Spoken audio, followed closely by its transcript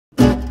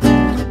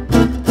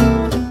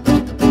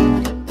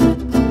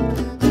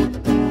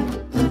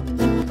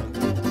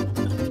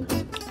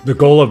The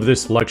goal of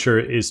this lecture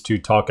is to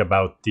talk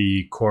about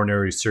the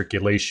coronary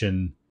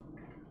circulation.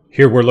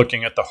 Here we're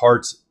looking at the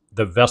hearts.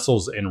 The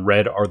vessels in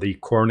red are the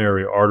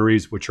coronary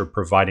arteries, which are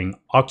providing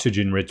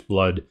oxygen-rich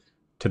blood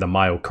to the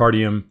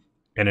myocardium.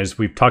 And as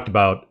we've talked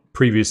about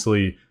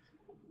previously,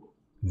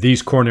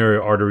 these coronary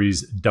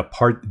arteries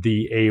depart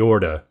the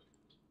aorta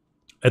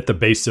at the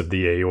base of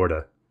the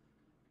aorta,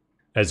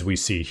 as we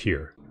see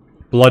here.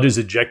 Blood is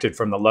ejected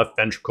from the left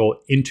ventricle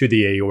into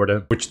the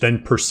aorta, which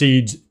then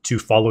proceeds to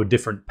follow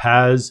different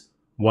paths,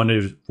 one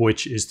of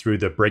which is through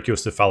the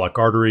brachiocephalic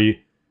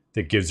artery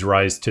that gives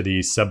rise to the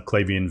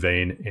subclavian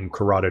vein and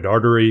carotid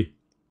artery.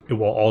 It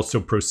will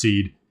also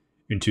proceed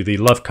into the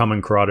left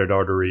common carotid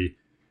artery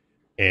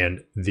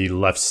and the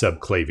left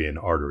subclavian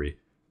artery.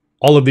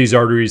 All of these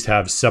arteries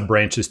have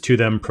sub-branches to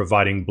them,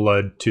 providing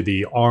blood to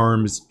the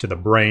arms, to the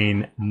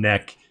brain,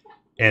 neck,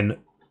 and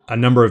a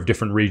number of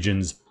different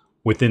regions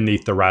within the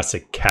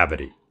thoracic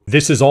cavity.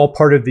 This is all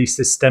part of the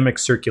systemic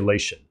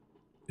circulation.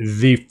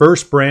 The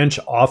first branch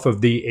off of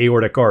the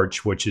aortic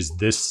arch, which is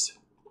this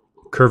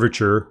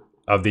curvature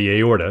of the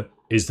aorta,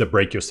 is the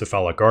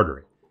brachiocephalic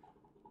artery.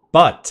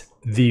 But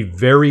the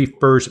very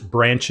first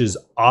branches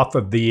off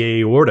of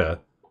the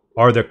aorta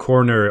are the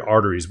coronary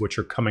arteries, which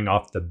are coming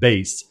off the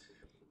base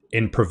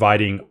in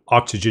providing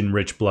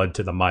oxygen-rich blood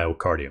to the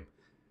myocardium.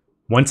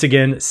 Once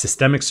again,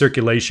 systemic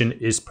circulation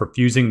is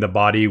perfusing the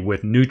body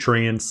with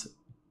nutrients,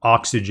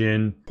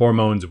 oxygen,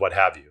 hormones, what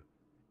have you.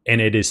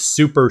 And it is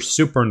super,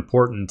 super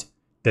important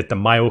that the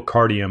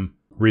myocardium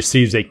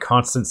receives a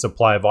constant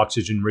supply of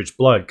oxygen-rich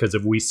blood because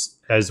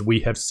as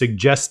we have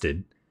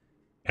suggested,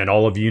 and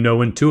all of you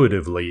know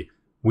intuitively,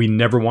 we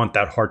never want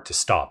that heart to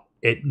stop.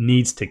 It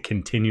needs to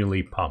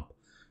continually pump.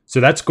 So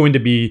that's going to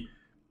be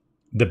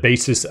the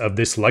basis of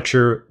this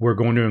lecture. We're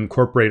going to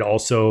incorporate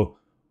also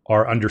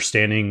our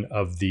understanding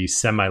of the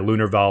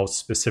semilunar valves,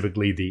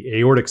 specifically the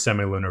aortic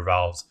semilunar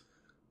valves.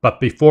 But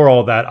before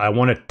all that, I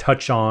want to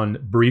touch on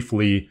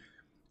briefly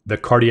the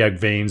cardiac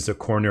veins, the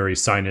coronary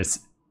sinus,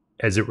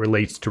 as it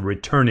relates to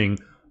returning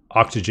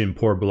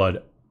oxygen-poor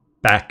blood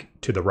back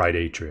to the right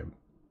atrium.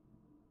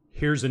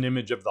 Here's an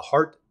image of the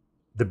heart.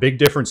 The big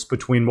difference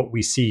between what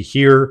we see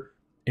here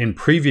and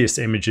previous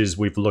images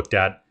we've looked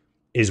at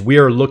is we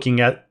are looking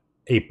at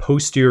a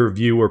posterior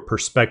view or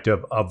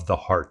perspective of the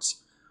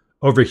hearts.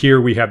 Over here,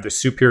 we have the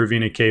superior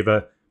vena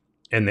cava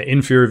and the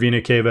inferior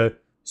vena cava.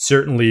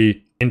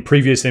 Certainly, in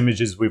previous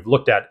images we've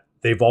looked at,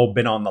 they've all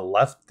been on the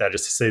left. That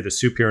is to say, the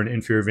superior and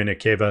inferior vena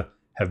cava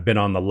have been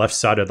on the left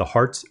side of the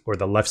heart or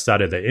the left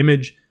side of the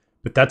image,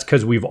 but that's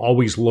because we've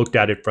always looked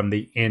at it from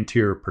the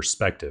anterior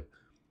perspective.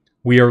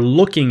 We are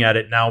looking at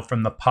it now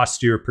from the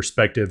posterior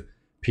perspective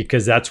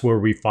because that's where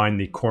we find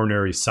the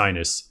coronary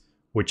sinus,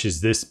 which is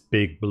this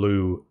big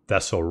blue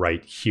vessel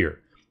right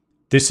here.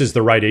 This is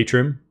the right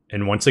atrium,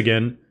 and once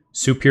again,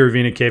 superior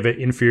vena cava,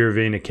 inferior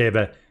vena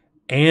cava,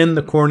 and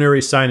the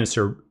coronary sinus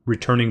are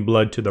returning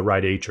blood to the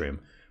right atrium.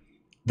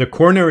 The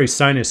coronary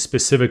sinus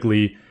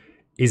specifically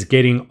is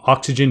getting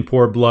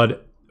oxygen-poor blood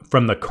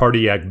from the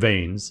cardiac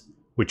veins,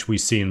 which we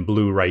see in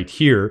blue right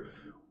here,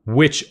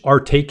 which are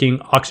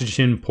taking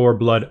oxygen-poor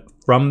blood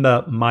from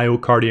the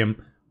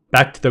myocardium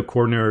back to the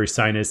coronary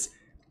sinus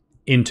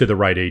into the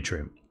right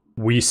atrium.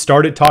 We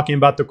started talking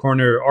about the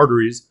coronary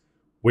arteries,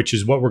 which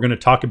is what we're going to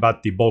talk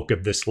about the bulk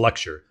of this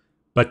lecture.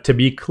 But to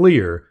be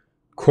clear,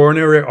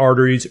 coronary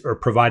arteries are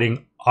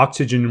providing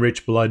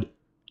oxygen-rich blood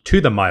to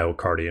the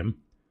myocardium.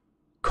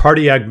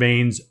 Cardiac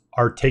veins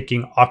are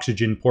taking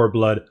oxygen-poor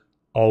blood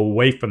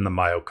away from the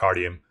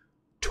myocardium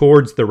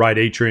towards the right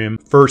atrium,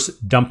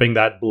 first dumping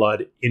that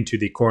blood into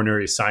the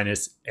coronary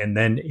sinus and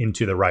then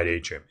into the right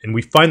atrium. And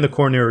we find the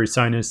coronary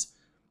sinus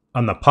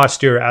on the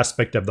posterior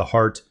aspect of the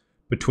heart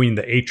between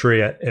the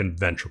atria and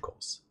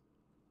ventricles.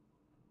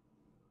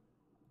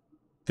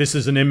 This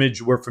is an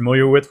image we're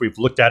familiar with. We've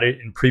looked at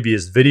it in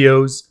previous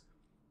videos.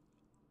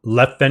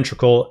 Left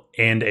ventricle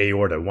and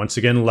aorta. Once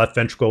again, left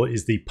ventricle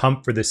is the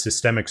pump for the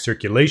systemic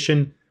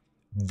circulation.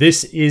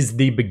 This is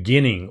the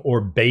beginning or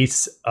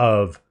base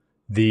of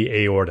the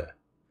aorta.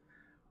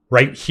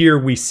 Right here,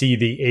 we see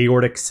the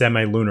aortic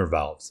semilunar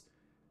valves.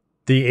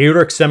 The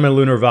aortic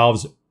semilunar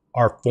valves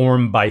are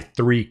formed by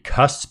three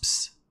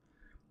cusps.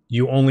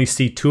 You only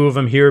see two of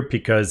them here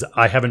because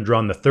I haven't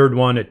drawn the third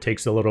one. It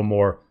takes a little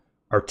more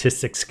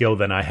artistic skill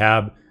than I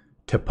have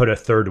to put a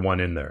third one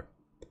in there.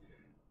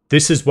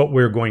 This is what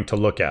we're going to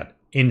look at.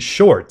 In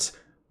short,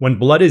 when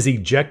blood is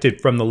ejected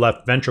from the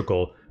left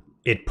ventricle,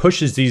 it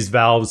pushes these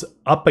valves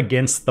up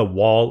against the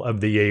wall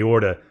of the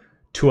aorta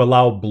to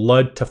allow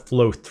blood to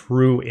flow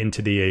through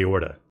into the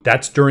aorta.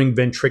 That's during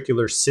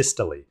ventricular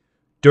systole.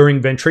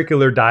 During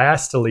ventricular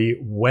diastole,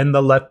 when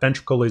the left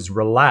ventricle is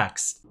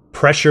relaxed,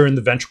 pressure in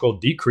the ventricle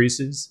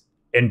decreases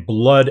and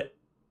blood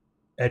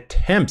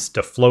attempts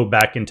to flow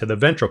back into the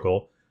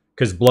ventricle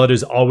because blood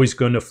is always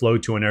going to flow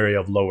to an area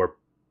of lower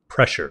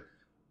pressure.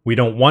 We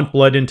don't want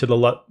blood into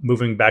the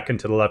moving back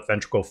into the left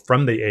ventricle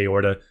from the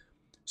aorta.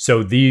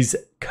 So these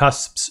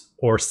cusps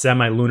or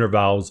semilunar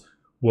valves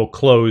will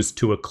close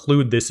to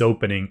occlude this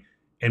opening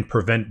and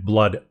prevent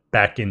blood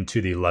back into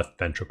the left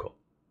ventricle.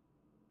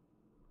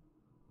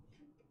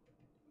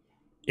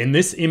 In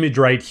this image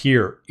right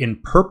here, in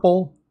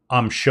purple,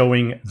 I'm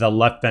showing the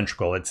left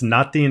ventricle. It's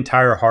not the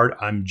entire heart.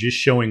 I'm just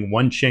showing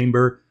one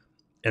chamber,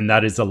 and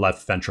that is the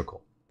left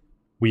ventricle.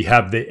 We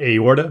have the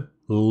aorta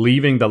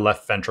leaving the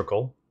left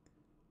ventricle,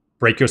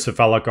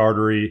 brachiocephalic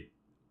artery,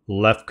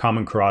 left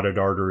common carotid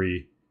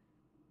artery,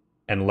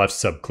 and left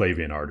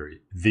subclavian artery.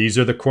 These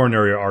are the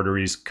coronary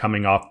arteries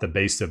coming off the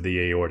base of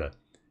the aorta.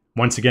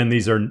 Once again,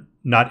 these are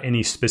not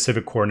any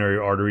specific coronary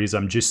arteries.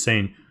 I'm just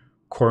saying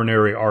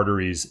coronary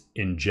arteries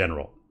in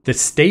general. The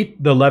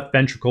state the left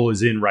ventricle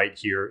is in right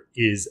here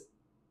is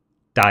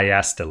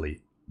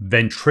diastole,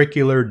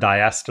 ventricular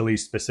diastole,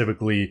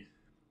 specifically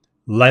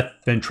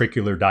left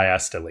ventricular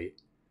diastole.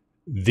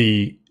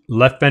 The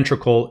left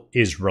ventricle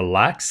is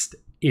relaxed,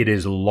 it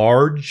is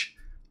large,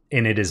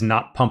 and it is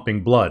not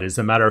pumping blood. As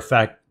a matter of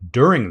fact,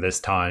 during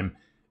this time,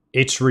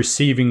 it's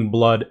receiving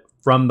blood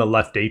from the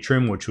left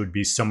atrium, which would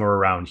be somewhere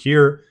around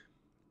here.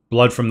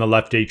 Blood from the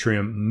left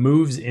atrium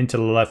moves into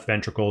the left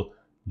ventricle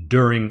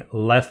during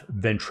left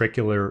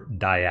ventricular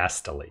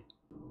diastole.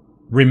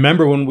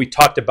 Remember when we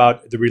talked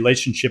about the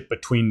relationship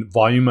between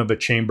volume of a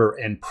chamber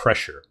and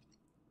pressure.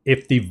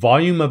 If the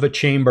volume of a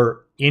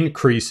chamber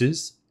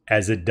increases,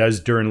 as it does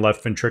during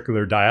left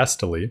ventricular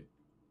diastole,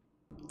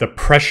 the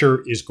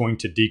pressure is going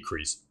to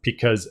decrease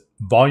because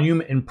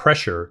volume and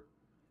pressure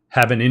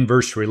have an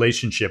inverse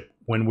relationship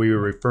when we are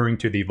referring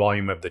to the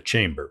volume of the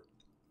chamber.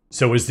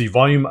 So as the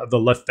volume of the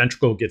left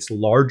ventricle gets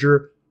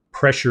larger,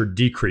 pressure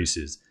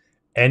decreases.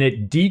 And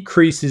it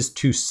decreases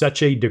to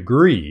such a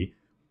degree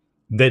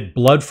that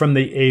blood from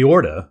the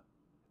aorta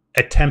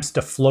attempts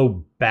to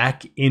flow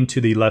back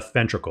into the left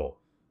ventricle,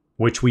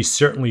 which we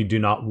certainly do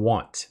not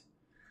want.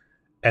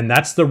 And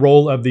that's the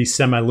role of these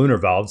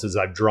semilunar valves, as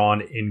I've drawn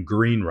in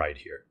green right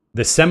here.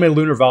 The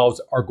semilunar valves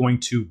are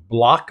going to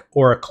block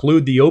or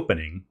occlude the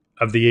opening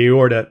of the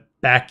aorta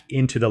back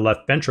into the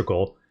left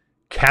ventricle,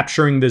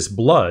 capturing this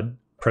blood,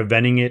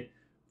 preventing it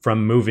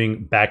from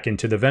moving back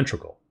into the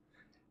ventricle.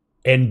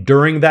 And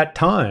during that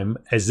time,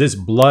 as this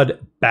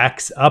blood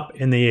backs up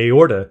in the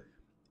aorta,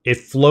 it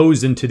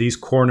flows into these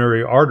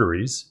coronary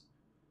arteries,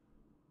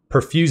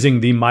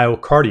 perfusing the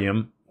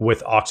myocardium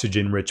with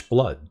oxygen-rich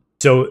blood.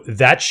 So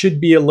that should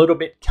be a little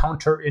bit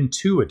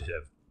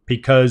counterintuitive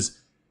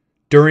because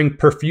during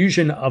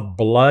perfusion of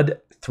blood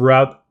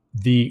throughout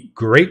the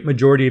great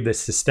majority of the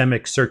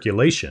systemic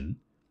circulation,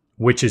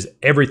 which is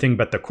everything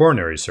but the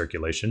coronary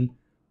circulation,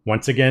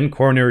 once again,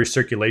 coronary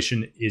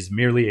circulation is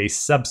merely a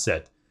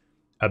subset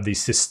of the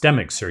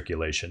systemic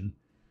circulation.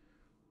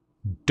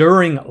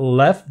 During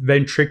left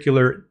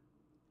ventricular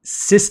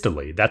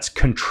systole, that's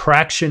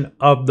contraction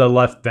of the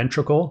left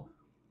ventricle,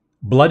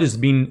 blood is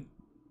being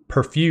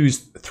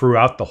perfused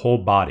throughout the whole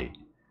body.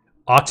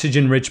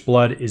 Oxygen-rich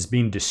blood is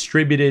being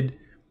distributed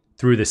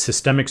through the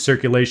systemic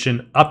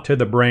circulation up to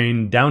the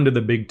brain, down to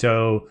the big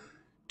toe,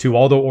 to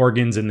all the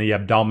organs in the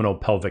abdominal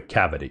pelvic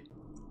cavity.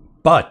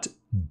 But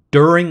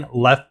during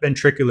left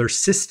ventricular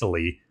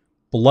systole,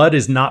 blood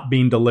is not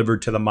being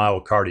delivered to the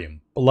myocardium.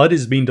 Blood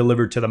is being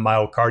delivered to the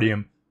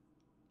myocardium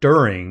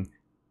during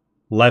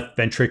left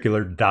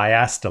ventricular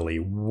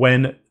diastole,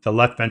 when the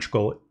left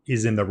ventricle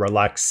is in the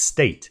relaxed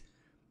state.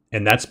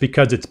 And that's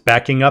because it's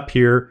backing up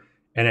here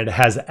and it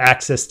has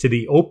access to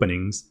the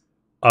openings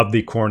of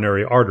the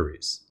coronary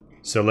arteries.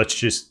 So let's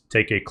just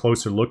take a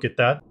closer look at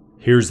that.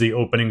 Here's the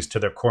openings to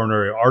the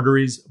coronary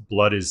arteries.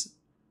 Blood is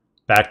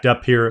backed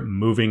up here,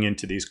 moving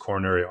into these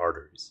coronary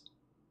arteries.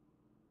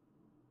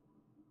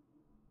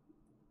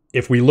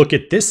 If we look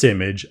at this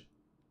image,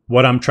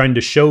 what I'm trying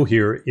to show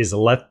here is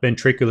left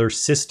ventricular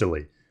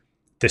systole,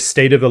 the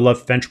state of the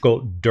left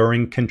ventricle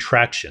during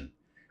contraction.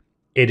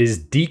 It is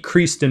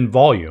decreased in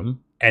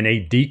volume, and a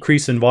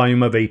decrease in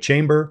volume of a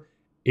chamber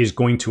is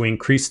going to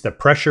increase the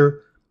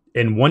pressure.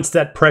 And once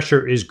that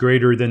pressure is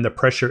greater than the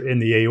pressure in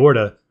the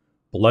aorta,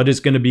 blood is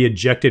going to be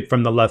ejected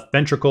from the left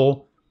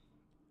ventricle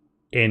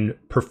and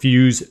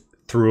perfuse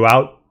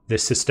throughout the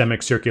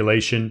systemic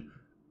circulation,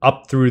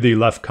 up through the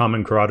left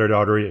common carotid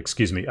artery,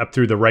 up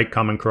through the right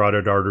common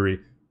carotid artery,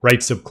 right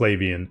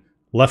subclavian,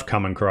 left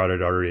common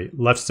carotid artery,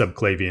 left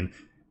subclavian,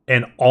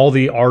 and all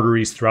the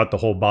arteries throughout the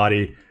whole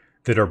body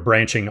that are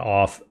branching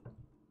off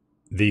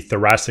the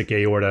thoracic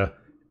aorta,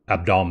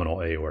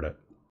 abdominal aorta.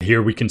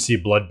 Here we can see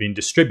blood being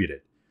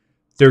distributed.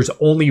 There's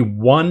only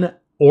one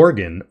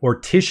organ or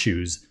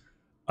tissues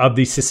of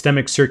the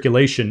systemic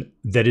circulation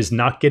that is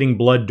not getting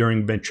blood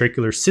during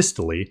ventricular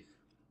systole,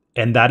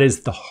 and that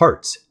is the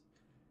heart.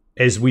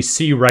 As we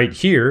see right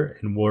here,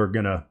 and we're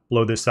going to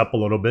blow this up a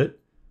little bit,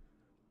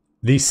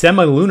 the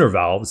semilunar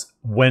valves,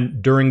 when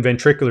during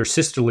ventricular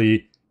systole,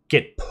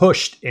 get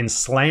pushed and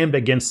slammed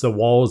against the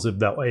walls of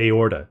the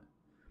aorta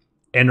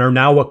and are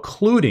now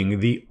occluding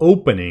the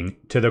opening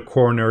to the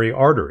coronary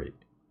artery.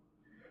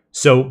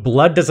 So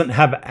blood doesn't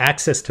have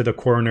access to the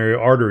coronary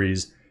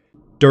arteries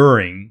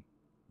during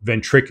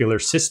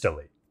ventricular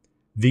systole.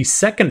 The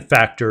second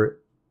factor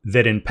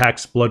that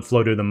impacts blood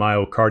flow to the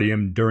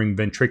myocardium during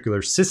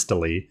ventricular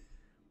systole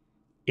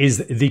is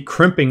the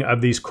crimping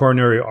of these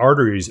coronary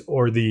arteries,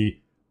 or the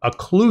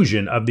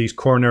occlusion of these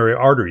coronary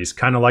arteries,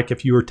 kind of like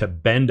if you were to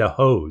bend a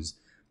hose.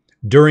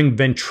 During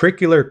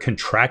ventricular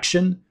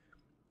contraction,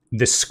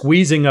 the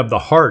squeezing of the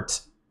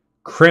heart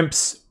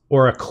crimps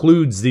or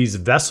occludes these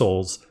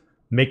vessels,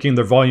 making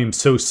their volume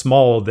so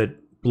small that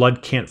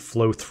blood can't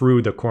flow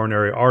through the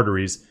coronary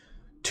arteries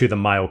to the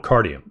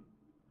myocardium.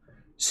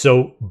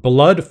 So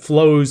blood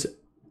flows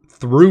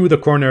through the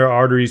coronary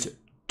arteries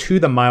to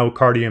the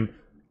myocardium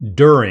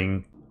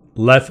during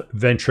left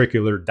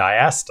ventricular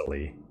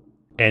diastole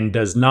and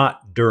does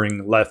not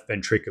during left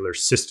ventricular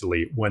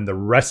systole when the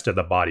rest of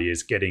the body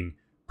is getting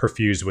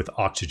perfused with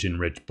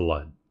oxygen-rich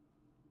blood.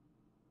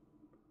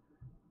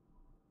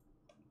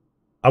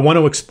 I want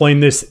to explain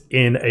this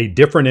in a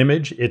different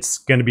image. It's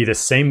going to be the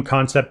same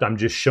concept. I'm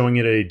just showing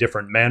it in a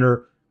different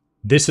manner.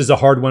 This is a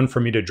hard one for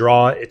me to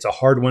draw. It's a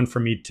hard one for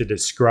me to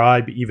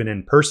describe even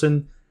in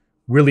person.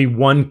 Really,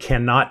 one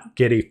cannot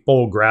get a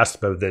full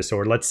grasp of this,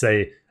 or let's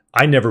say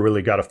I never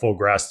really got a full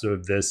grasp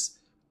of this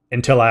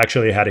until I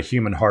actually had a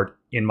human heart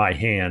in my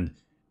hand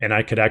and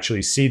I could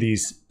actually see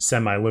these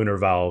semilunar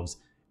valves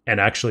and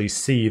actually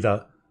see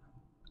the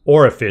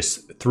orifice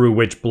through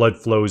which blood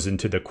flows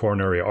into the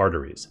coronary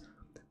arteries.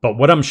 But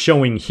what I'm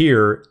showing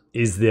here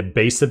is the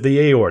base of the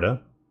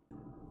aorta,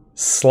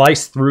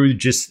 sliced through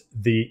just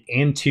the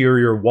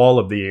anterior wall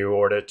of the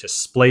aorta to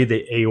splay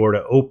the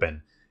aorta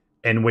open,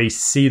 and we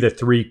see the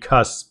three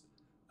cusps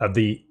of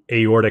the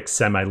aortic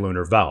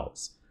semilunar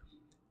valves.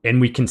 And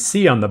we can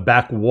see on the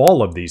back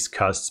wall of these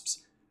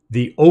cusps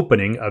the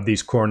opening of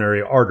these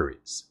coronary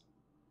arteries.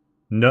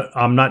 No,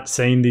 I'm not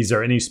saying these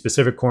are any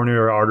specific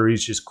coronary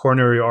arteries, just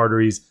coronary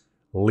arteries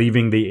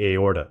leaving the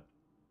aorta.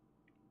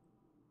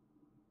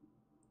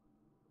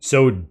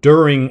 So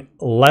during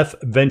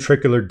left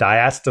ventricular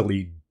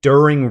diastole,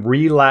 during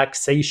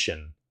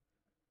relaxation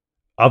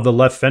of the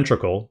left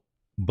ventricle,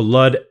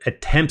 blood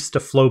attempts to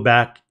flow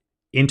back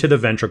into the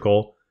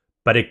ventricle,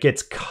 but it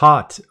gets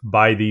caught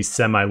by these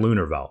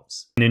semilunar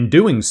valves. And in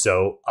doing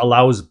so,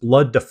 allows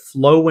blood to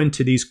flow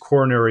into these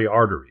coronary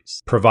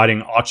arteries,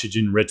 providing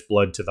oxygen-rich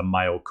blood to the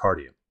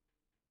myocardium.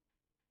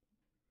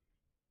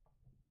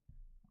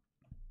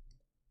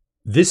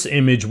 This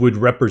image would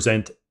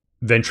represent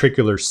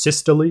ventricular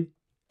systole,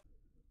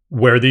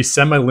 where these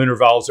semilunar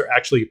valves are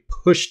actually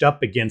pushed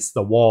up against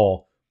the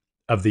wall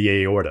of the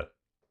aorta.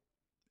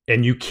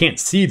 And you can't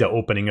see the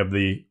opening of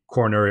the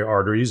coronary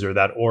arteries or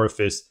that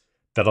orifice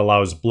that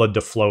allows blood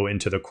to flow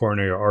into the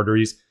coronary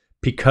arteries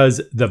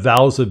because the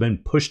valves have been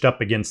pushed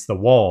up against the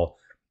wall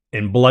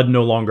and blood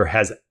no longer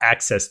has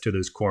access to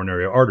those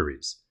coronary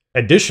arteries.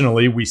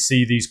 Additionally, we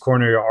see these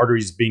coronary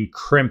arteries being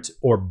crimped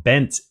or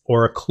bent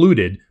or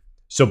occluded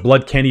so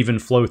blood can't even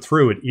flow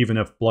through it even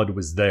if blood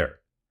was there.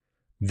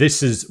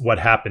 This is what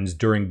happens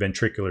during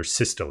ventricular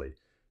systole.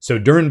 So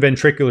during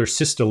ventricular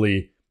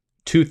systole,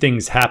 two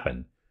things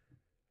happen.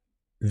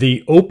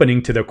 The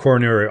opening to the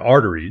coronary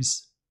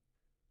arteries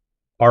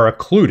are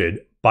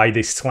occluded by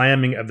the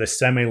slamming of the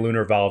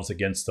semilunar valves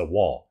against the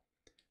wall.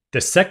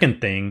 The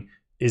second thing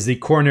is the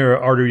coronary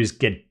arteries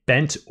get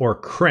bent or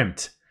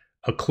crimped,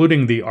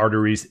 occluding the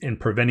arteries and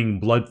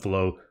preventing blood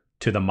flow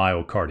to the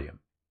myocardium.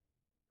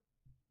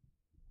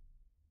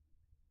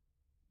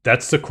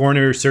 That's the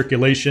coronary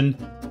circulation.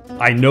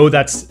 I know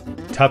that's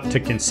tough to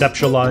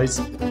conceptualize.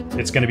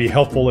 It's going to be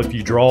helpful if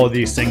you draw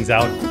these things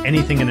out.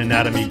 Anything in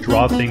anatomy,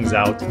 draw things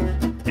out,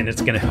 and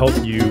it's going to help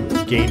you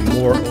gain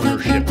more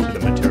ownership to the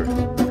material.